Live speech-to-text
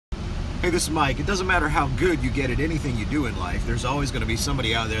Hey, this is Mike. It doesn't matter how good you get at anything you do in life, there's always going to be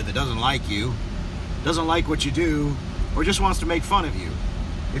somebody out there that doesn't like you, doesn't like what you do, or just wants to make fun of you.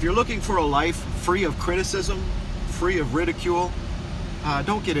 If you're looking for a life free of criticism, free of ridicule,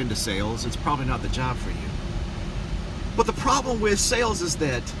 don't get into sales. It's probably not the job for you. But the problem with sales is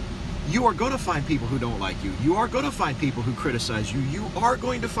that you are going to find people who don't like you. You are going to find people who criticize you. You are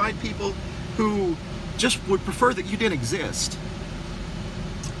going to find people who just would prefer that you didn't exist.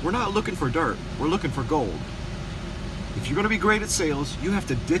 We're not looking for dirt, we're looking for gold. If you're going to be great at sales, you have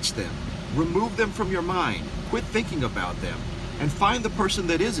to ditch them, remove them from your mind, quit thinking about them, and find the person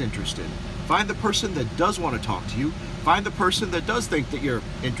that is interested. Find the person that does want to talk to you. Find the person that does think that you're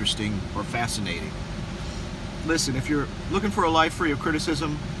interesting or fascinating. Listen, if you're looking for a life free of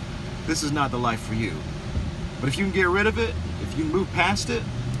criticism, this is not the life for you. But if you can get rid of it, if you can move past it,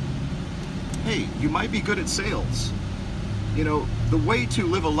 hey, you might be good at sales. You know, the way to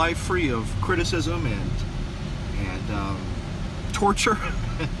live a life free of criticism and torture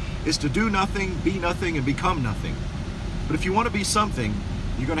is to do nothing, be nothing, and become nothing. But if you want to be something,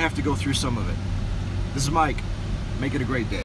 you're going to have to go through some of it. This is Mike. Make it a great day.